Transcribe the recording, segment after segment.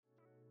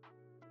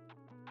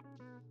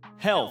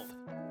health,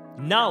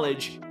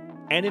 knowledge,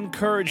 and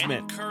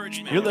encouragement.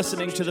 You're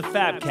listening to the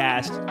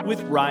Fabcast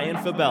with Ryan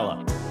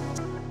Fabella.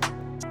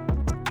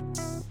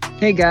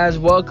 Hey guys,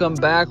 welcome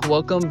back.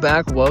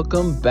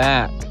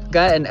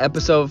 Got an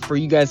episode for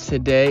you guys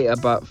today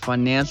about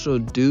financial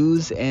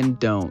do's and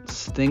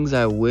don'ts. Things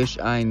I wish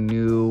I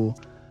knew.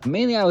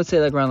 Mainly I would say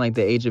around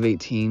the age of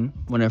 18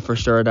 when I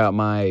first started out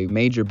my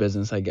major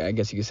business, I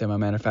guess you could say my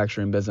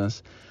manufacturing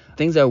business.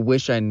 Things I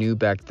wish I knew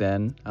back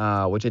then,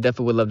 which I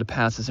definitely would love to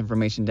pass this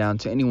information down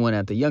to anyone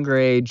at the younger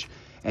age,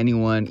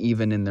 anyone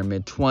even in their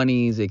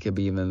mid-20s, it could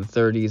be even the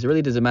 30s. It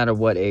really doesn't matter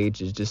what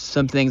age. It's just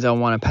some things I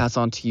want to pass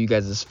on to you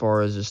guys as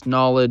far as just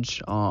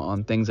knowledge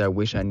on things I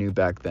wish I knew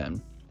back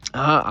then.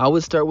 I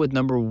would start with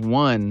number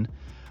one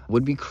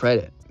would be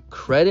credit.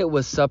 Credit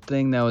was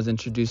something that was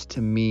introduced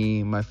to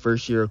me my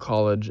first year of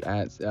college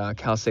at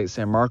Cal State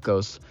San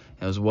Marcos.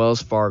 It was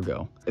Wells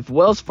Fargo. If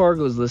Wells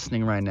Fargo is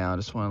listening right now, I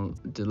just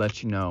want to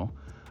let you know,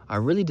 I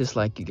really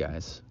dislike you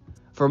guys.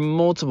 For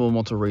multiple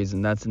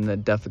reasons. That's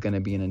definitely going to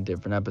be in a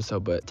different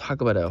episode, but talk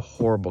about a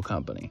horrible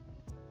company.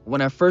 When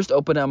I first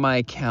opened up my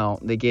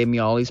account, they gave me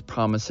all these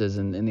promises,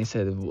 and they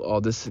said, oh,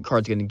 this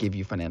card's going to give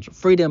you financial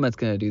freedom, it's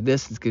going to do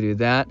this, it's going to do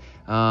that,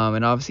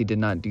 and obviously did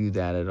not do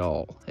that at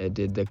all. It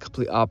did the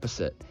complete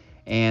opposite.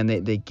 And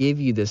they give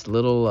you this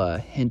little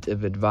hint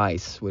of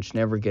advice, which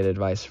never get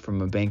advice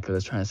from a banker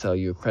that's trying to sell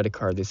you a credit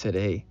card. They said,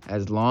 hey,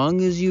 as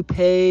long as you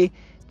pay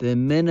the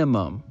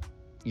minimum,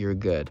 you're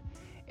good.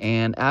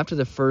 And after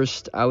the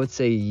first, I would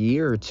say,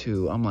 year or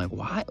two, I'm like,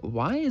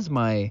 why is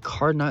my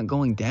card not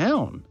going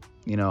down?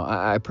 You know,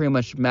 I pretty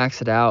much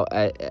maxed it out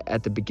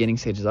at the beginning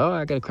stages. Oh,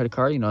 I got a credit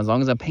card. You know, as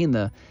long as I'm paying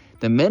the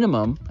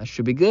minimum, I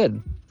should be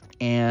good.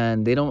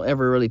 And they don't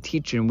ever really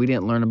teach you. And we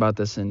didn't learn about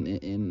this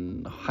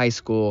in high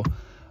school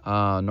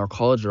nor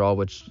college at all,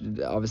 which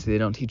obviously they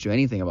don't teach you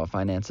anything about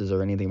finances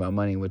or anything about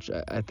money, which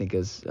I think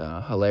is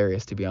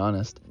hilarious, to be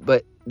honest.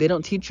 But they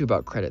don't teach you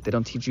about credit. They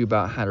don't teach you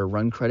about how to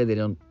run credit. They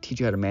don't teach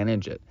you how to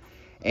manage it.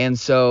 And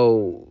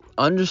so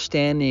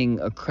understanding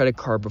a credit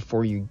card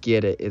before you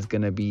get it is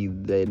going to be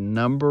the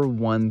number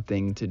one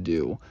thing to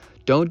do.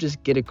 Don't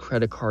just get a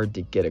credit card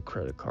to get a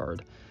credit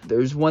card.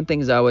 There's one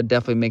thing is I would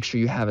definitely make sure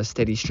you have a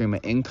steady stream of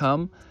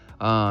income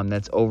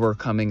that's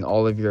overcoming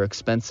all of your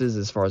expenses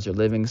as far as your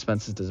living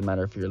expenses. Doesn't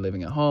matter if you're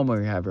living at home or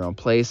you have your own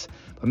place,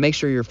 but make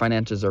sure your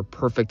finances are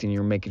perfect and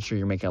you're making sure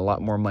you're making a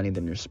lot more money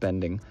than you're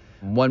spending.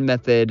 One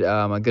method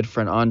my good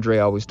friend Andre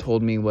always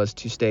told me was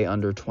to stay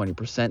under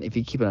 20%. If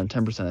you keep it on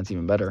 10%, that's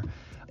even better.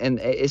 And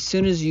as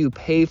soon as you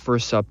pay for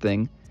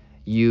something,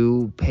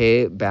 you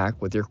pay it back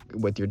with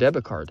your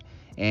debit card,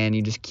 and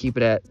you just keep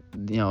it at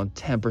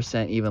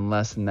 10%, even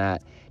less than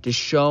that. Just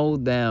show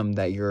them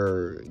that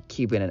you're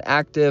keeping it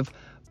active,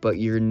 but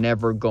you're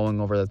never going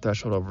over the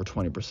threshold over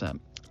 20%.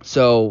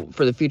 So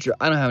for the future,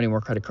 I don't have any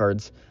more credit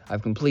cards.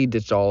 I've completely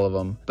ditched all of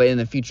them. But in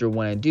the future,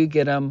 when I do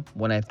get them,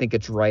 when I think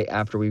it's right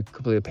after we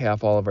completely pay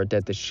off all of our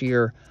debt this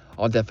year,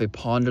 I'll definitely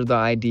ponder the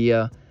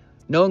idea.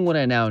 Knowing what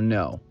I now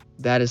know,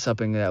 that is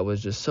something that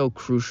was just so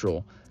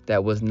crucial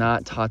that was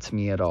not taught to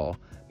me at all.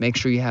 Make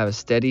sure you have a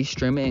steady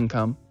stream of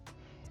income.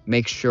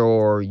 Make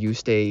sure you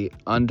stay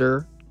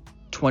under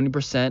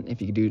 20%.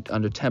 If you can do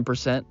under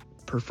 10%,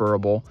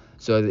 preferable.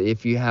 So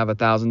if you have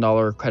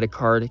 $1,000 credit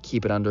card,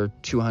 keep it under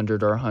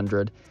 $200 or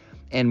 $100.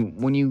 And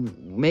when you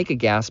make a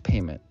gas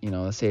payment,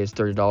 let's say it's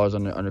 $30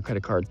 on a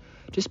credit card,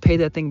 just pay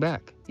that thing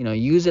back.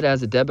 Use it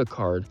as a debit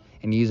card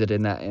and use it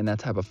in that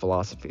type of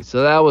philosophy.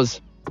 So that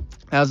was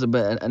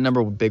a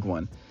number big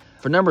one.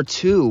 For number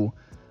two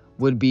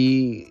would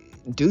be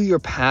do your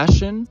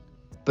passion,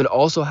 but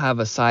also have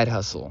a side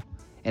hustle.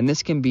 And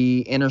this can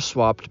be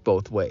interswapped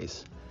both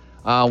ways.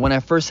 When I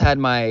first had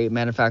my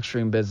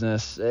manufacturing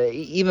business,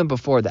 even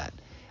before that,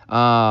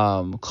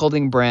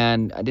 clothing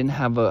brand, I didn't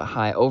have a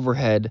high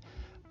overhead,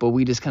 but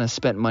we just kind of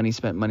spent money,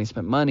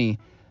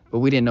 but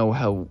we didn't know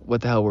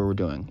what the hell we were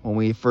doing. When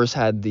we first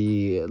had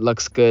the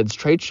Lux Goods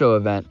trade show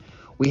event,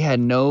 we had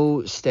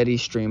no steady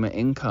stream of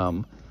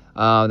income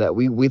that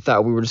we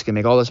thought we were just going to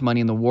make all this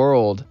money in the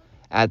world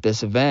at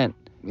this event.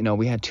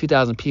 We had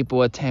 2,000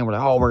 people attend. We're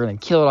like, oh, we're going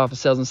to kill it off of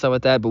sales and stuff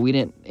like that, but we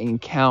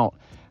didn't count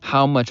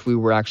how much we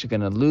were actually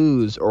going to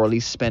lose or at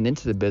least spend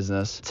into the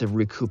business to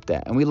recoup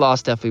that. And we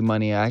lost definitely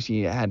money. I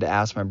actually had to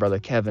ask my brother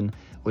Kevin,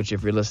 which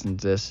if you're listening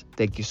to this,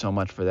 thank you so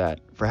much for that,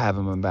 for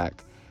having him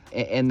back.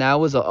 And that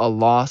was a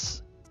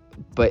loss,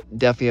 but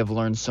definitely have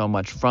learned so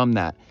much from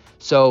that.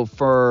 So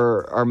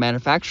for our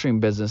manufacturing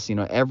business,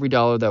 every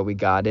dollar that we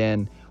got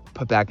in,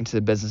 put back into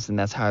the business, and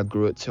that's how I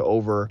grew it to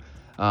over,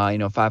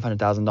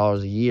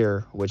 $500,000 a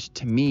year, which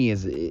to me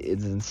is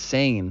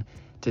insane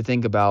to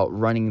think about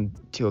running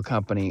to a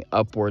company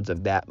upwards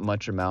of that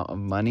much amount of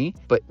money.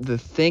 But the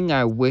thing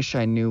I wish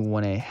I knew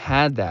when I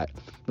had that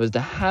was to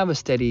have a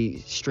steady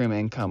stream of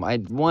income. I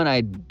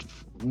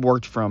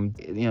worked from,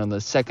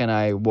 the second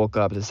I woke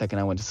up, the second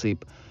I went to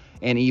sleep,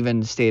 and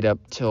even stayed up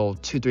till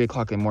 2-3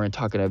 o'clock in the morning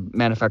talking to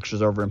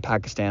manufacturers over in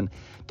Pakistan,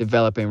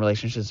 developing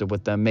relationships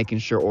with them, making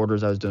sure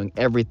orders. I was doing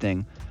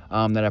everything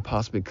that I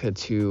possibly could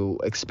to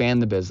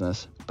expand the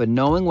business. But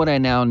knowing what I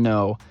now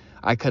know,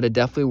 I could have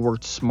definitely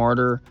worked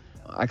smarter.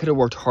 I could have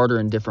worked harder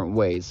in different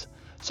ways.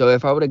 So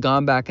if I would have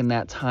gone back in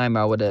that time,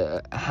 I would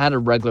have had a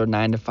regular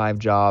 9 to 5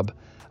 job,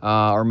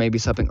 or maybe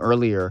something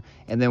earlier,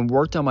 and then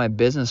worked on my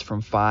business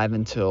from 5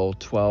 until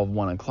 12,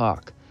 1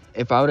 o'clock.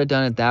 If I would have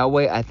done it that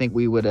way, I think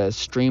we would have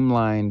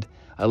streamlined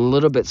a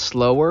little bit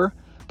slower,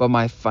 but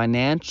my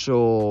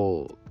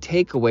financial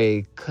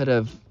takeaway could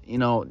have,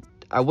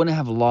 I wouldn't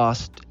have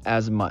lost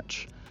as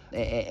much.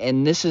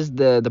 And this is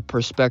the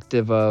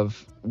perspective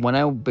of when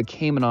I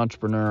became an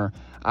entrepreneur,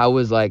 I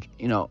was like,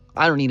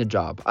 I don't need a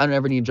job. I don't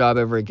ever need a job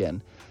ever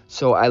again.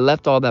 So I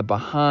left all that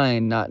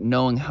behind, not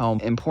knowing how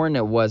important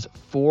it was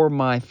for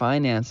my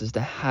finances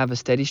to have a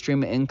steady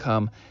stream of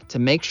income, to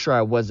make sure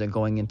I wasn't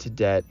going into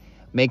debt,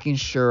 making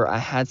sure I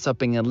had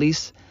something at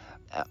least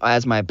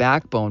as my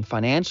backbone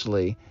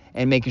financially,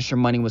 and making sure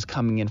money was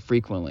coming in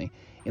frequently.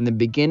 In the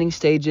beginning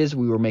stages,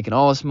 we were making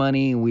all this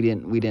money. We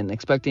didn't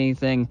expect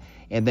anything.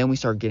 And then we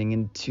started getting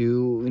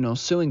into,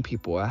 suing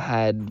people. I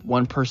had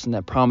one person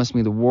that promised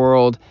me the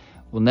world.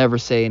 We'll never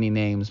say any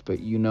names, but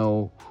you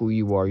know who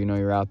you are.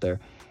 You're out there.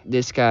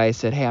 This guy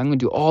said, hey, I'm going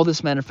to do all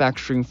this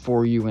manufacturing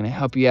for you. I'm going to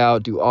help you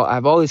out. I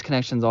have all these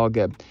connections, all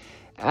good.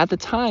 At the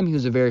time, he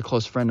was a very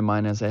close friend of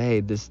mine. I said,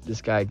 hey, this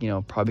guy,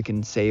 probably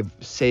can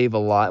save a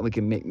lot. We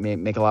can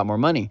make a lot more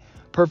money.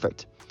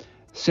 Perfect.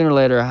 Sooner or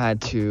later, I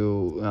had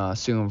to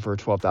sue him for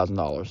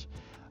 $12,000.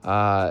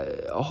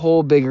 A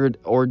whole bigger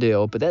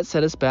ordeal, but that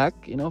set us back,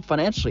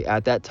 financially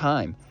at that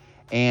time.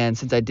 And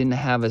since I didn't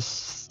have a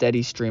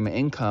steady stream of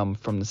income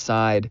from the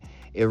side,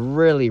 it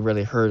really,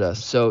 really hurt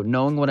us. So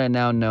knowing what I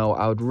now know,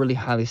 I would really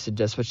highly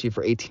suggest, especially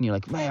for 18, you're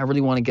like, man, I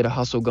really want to get a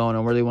hustle going.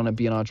 I really want to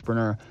be an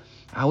entrepreneur.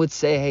 I would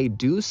say, hey,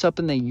 do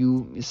something that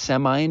you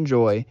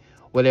semi-enjoy,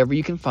 whatever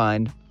you can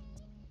find,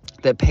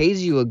 that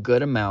pays you a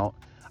good amount.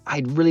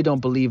 I really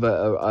don't believe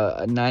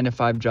a 9 to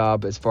 5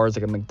 job, as far as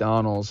like a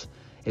McDonald's,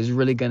 is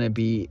really going to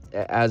be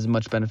as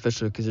much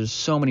beneficial, because there's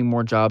so many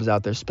more jobs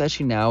out there,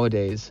 especially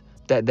nowadays,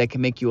 that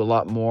can make you a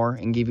lot more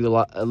and give you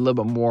a little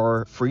bit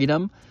more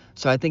freedom.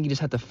 So I think you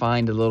just have to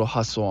find a little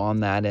hustle on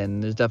that,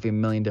 and there's definitely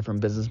a million different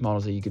business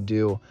models that you could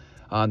do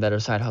that are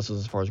side hustles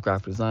as far as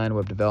graphic design,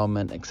 web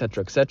development,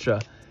 etc.,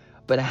 etc.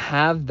 But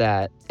have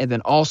that, and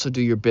then also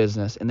do your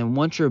business. And then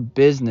once your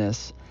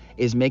business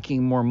is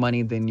making more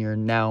money than you're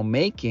now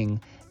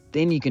making,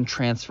 then you can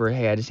transfer,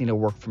 hey, I just need to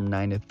work from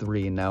 9 to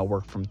 3 and now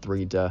work from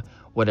 3 to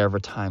whatever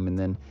time, and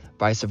then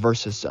vice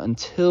versa. So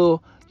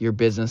until your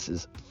business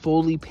is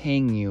fully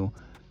paying you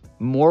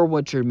more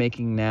what you're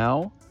making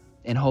now,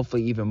 and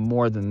hopefully even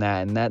more than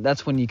that. And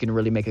that's when you can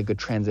really make a good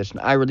transition.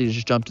 I really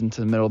just jumped into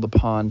the middle of the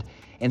pond,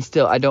 and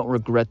still I don't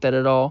regret that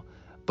at all.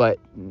 But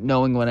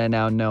knowing what I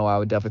now know, I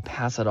would definitely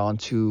pass it on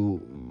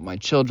to my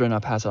children.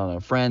 I'll pass it on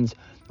to friends,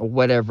 or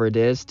whatever it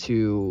is.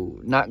 To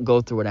not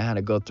go through what I had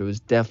to go through is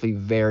definitely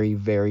very,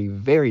 very,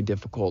 very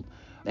difficult.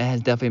 It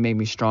has definitely made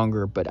me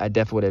stronger, but I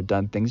definitely would have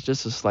done things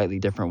just a slightly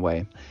different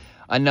way.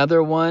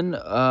 Another one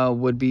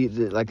would be,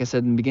 like I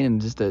said in the beginning,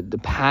 just the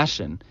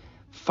passion.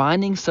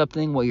 Finding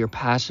something what you're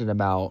passionate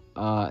about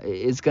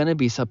is going to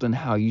be something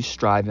how you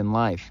strive in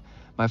life.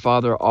 My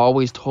father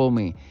always told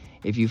me,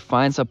 if you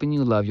find something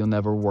you love, you'll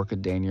never work a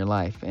day in your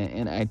life.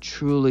 And I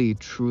truly,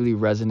 truly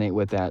resonate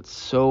with that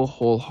so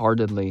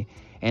wholeheartedly.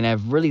 And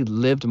I've really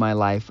lived my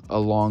life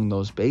along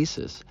those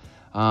bases.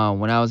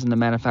 When I was in the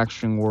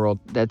manufacturing world,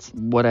 that's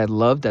what I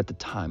loved at the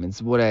time.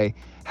 It's what I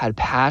had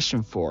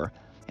passion for.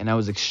 And I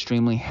was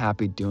extremely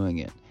happy doing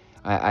it.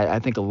 I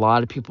think a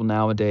lot of people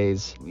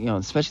nowadays,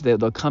 especially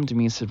they'll come to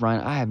me and say,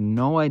 Ryan, I have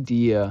no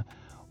idea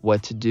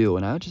what to do.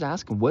 And I would just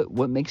ask them,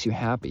 what makes you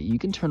happy? You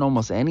can turn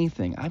almost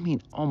anything,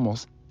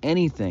 almost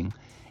anything,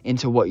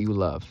 into what you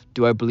love.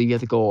 Do I believe you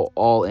have to go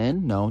all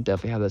in? No,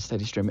 definitely have that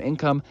steady stream of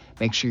income.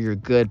 Make sure you're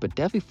good, but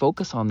definitely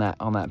focus on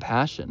that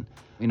passion.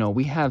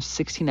 We have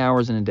 16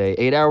 hours in a day,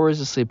 8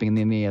 hours of sleeping, and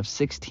then you have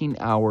 16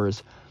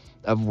 hours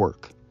of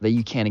work that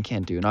you can and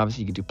can't do. And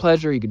obviously you can do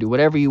pleasure, you can do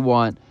whatever you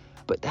want.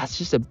 But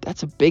that's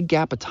a big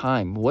gap of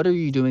time. What are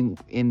you doing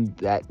in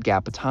that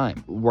gap of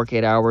time? Work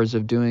 8 hours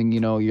of doing,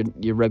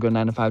 your regular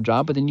 9 to 5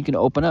 job, but then you can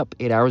open up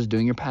 8 hours of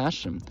doing your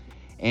passion.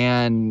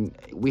 And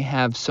we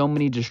have so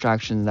many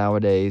distractions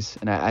nowadays,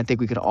 and I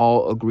think we can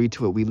all agree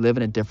to it. We live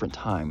in a different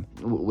time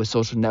with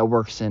social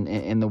networks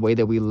and the way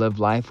that we live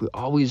life.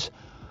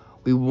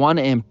 We want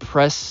to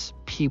impress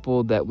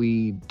people that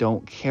we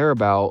don't care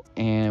about,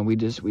 and we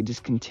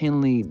just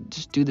continually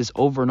just do this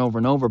over and over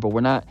and over, but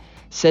we're not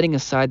setting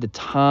aside the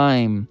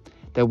time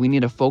that we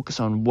need to focus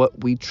on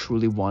what we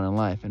truly want in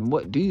life. And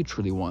what do you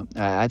truly want?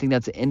 I think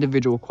that's an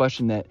individual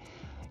question that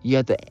you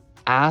have to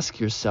ask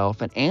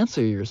yourself and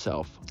answer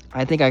yourself.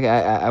 I think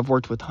I've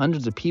worked with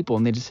hundreds of people,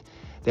 and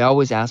they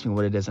always ask me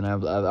what it is, and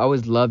I've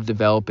always loved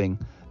developing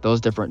those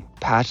different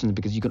passions,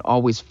 because you can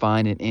always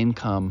find an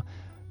income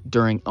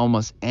during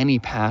almost any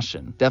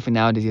passion. Definitely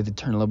nowadays you have to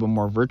turn a little bit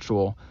more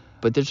virtual,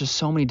 but there's just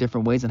so many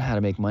different ways on how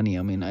to make money.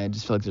 I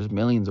just feel like there's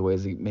millions of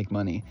ways to make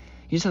money.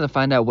 You just have to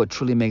find out what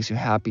truly makes you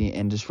happy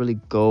and just really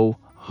go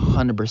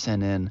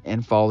 100% in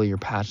and follow your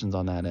passions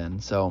on that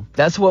end. So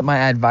that's what my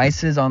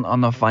advice is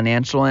on the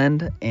financial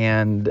end.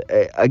 And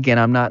again,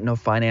 I'm not no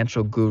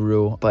financial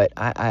guru, but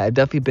I've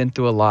definitely been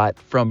through a lot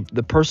from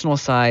the personal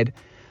side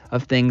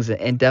of things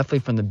and definitely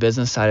from the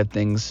business side of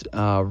things.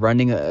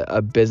 Running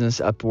a business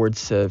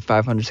upwards to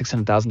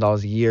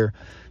 $500,000-$600,000 a year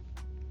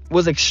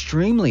was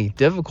extremely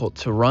difficult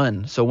to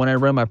run. So when I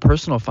run my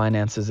personal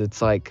finances, it's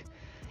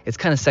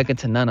kind of second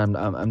to none.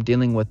 I'm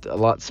dealing with a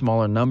lot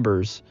smaller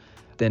numbers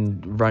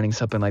than running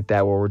something like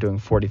that where we're doing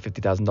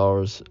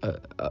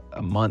 $40,000-$50,000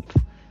 a month,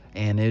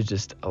 and it's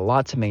just a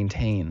lot to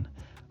maintain.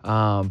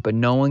 But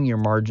knowing your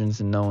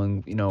margins and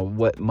knowing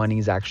what money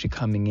is actually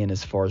coming in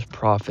as far as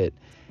profit,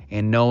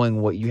 and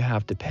knowing what you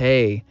have to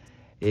pay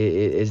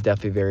is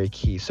definitely very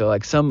key. So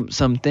like some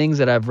things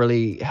that have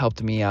really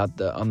helped me out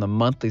on the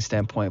monthly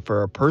standpoint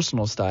for a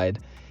personal side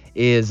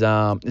is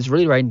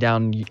really writing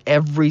down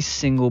every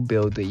single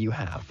bill that you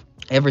have,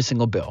 every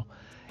single bill.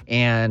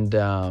 And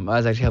I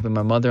was actually helping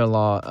my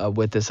mother-in-law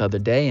with this other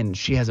day, and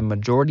she has a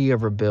majority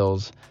of her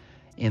bills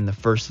in the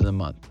first of the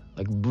month.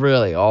 Like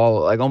really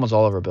almost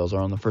all of her bills are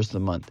on the first of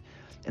the month.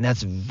 And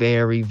that's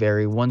very,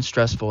 very,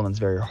 stressful, and it's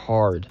very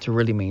hard to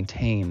really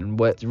maintain. And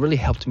what really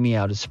helped me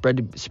out is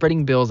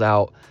spreading bills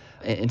out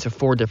into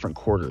 4 different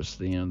quarters.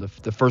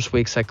 The first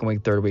week, second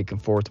week, third week,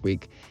 and fourth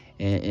week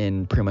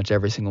in pretty much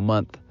every single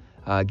month,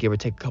 give or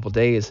take a couple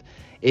days.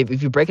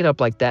 If you break it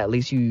up like that, at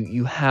least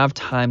you have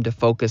time to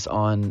focus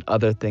on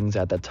other things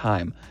at that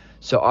time.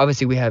 So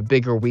obviously we have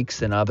bigger weeks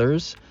than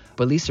others,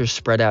 but at least they're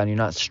spread out and you're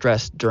not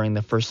stressed during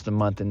the first of the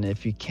month, and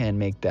if you can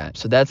make that.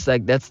 So that's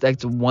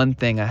one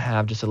thing I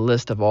have, just a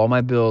list of all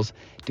my bills,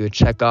 do a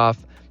check off.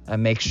 I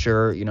make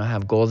sure, I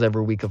have goals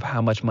every week of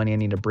how much money I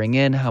need to bring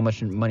in, how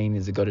much money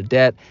needs to go to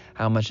debt,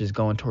 how much is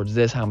going towards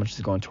this, how much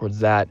is going towards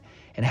that.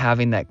 And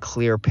having that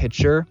clear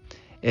picture,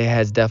 it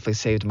has definitely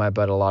saved my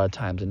butt a lot of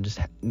times. And just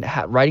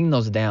writing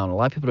those down. A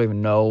lot of people don't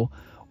even know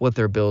what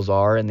their bills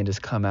are, and they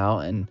just come out,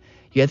 and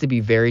you have to be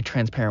very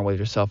transparent with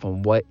yourself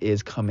on what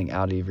is coming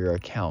out of your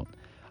account.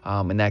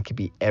 And that could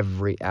be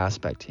every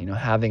aspect,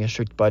 having a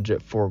strict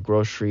budget for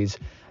groceries,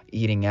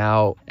 eating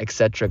out,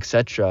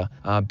 etc.,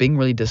 being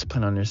really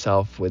disciplined on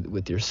yourself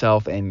with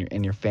yourself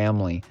and your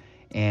family,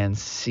 and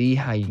see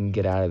how you can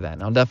get out of that.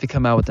 And I'll definitely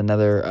come out with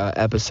another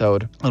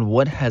episode on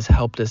what has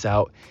helped us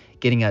out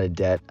getting out of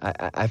debt.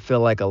 I feel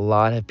like a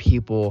lot of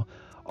people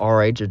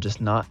our age are just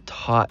not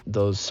taught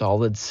those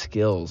solid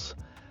skills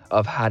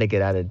of how to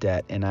get out of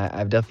debt. And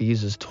I've definitely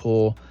used this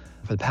tool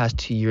for the past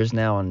 2 years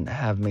now and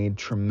have made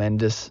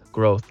tremendous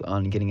growth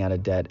on getting out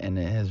of debt, and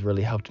it has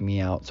really helped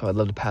me out. So I'd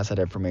love to pass that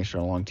information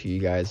along to you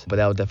guys, but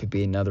that will definitely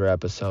be another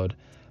episode.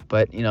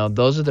 But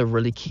those are the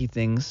really key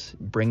things: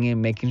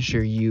 making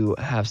sure you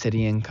have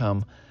steady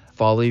income,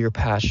 follow your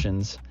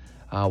passions,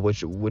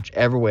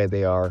 whichever way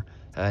they are.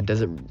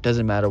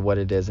 Doesn't matter what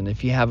it is. And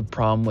if you have a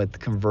problem with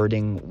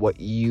converting what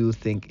you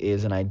think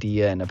is an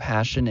idea and a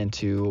passion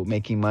into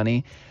making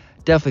money,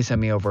 definitely send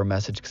me over a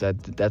message, because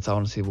that's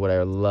honestly what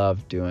I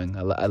love doing.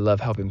 I love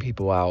helping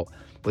people out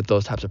with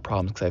those types of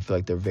problems, because I feel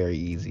like they're very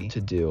easy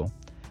to do.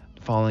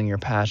 Following your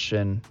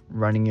passion,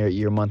 running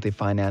your monthly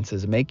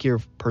finances, make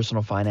your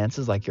personal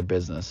finances like your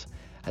business.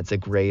 That's a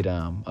great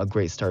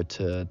start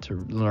to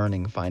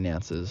learning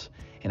finances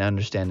and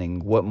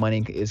understanding what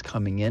money is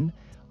coming in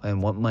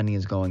and what money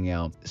is going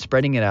out,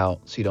 spreading it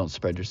out so you don't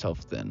spread yourself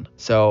thin.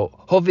 So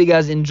hopefully you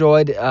guys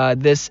enjoyed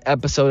this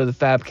episode of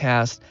the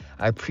Fabcast.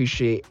 I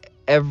appreciate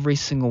every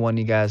single one of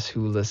you guys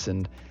who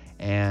listened,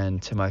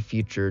 and to my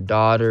future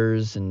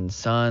daughters and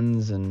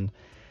sons and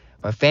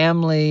my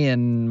family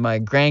and my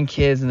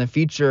grandkids in the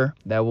future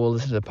that will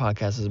listen to the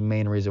podcast. Is the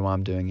main reason why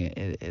I'm doing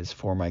it is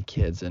for my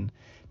kids and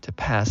to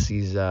pass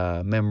these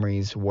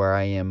memories where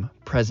I am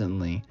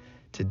presently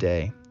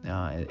today.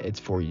 It's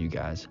for you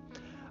guys.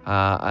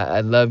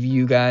 I love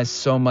you guys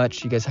so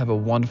much. You guys have a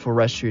wonderful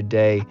rest of your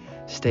day.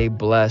 Stay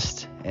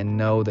blessed and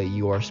know that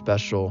you are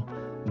special.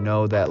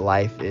 Know that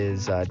life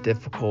is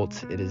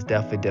difficult. It is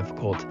definitely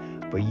difficult,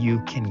 but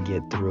you can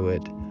get through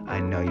it. I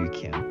know you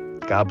can.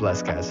 God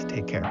bless, guys.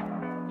 Take care.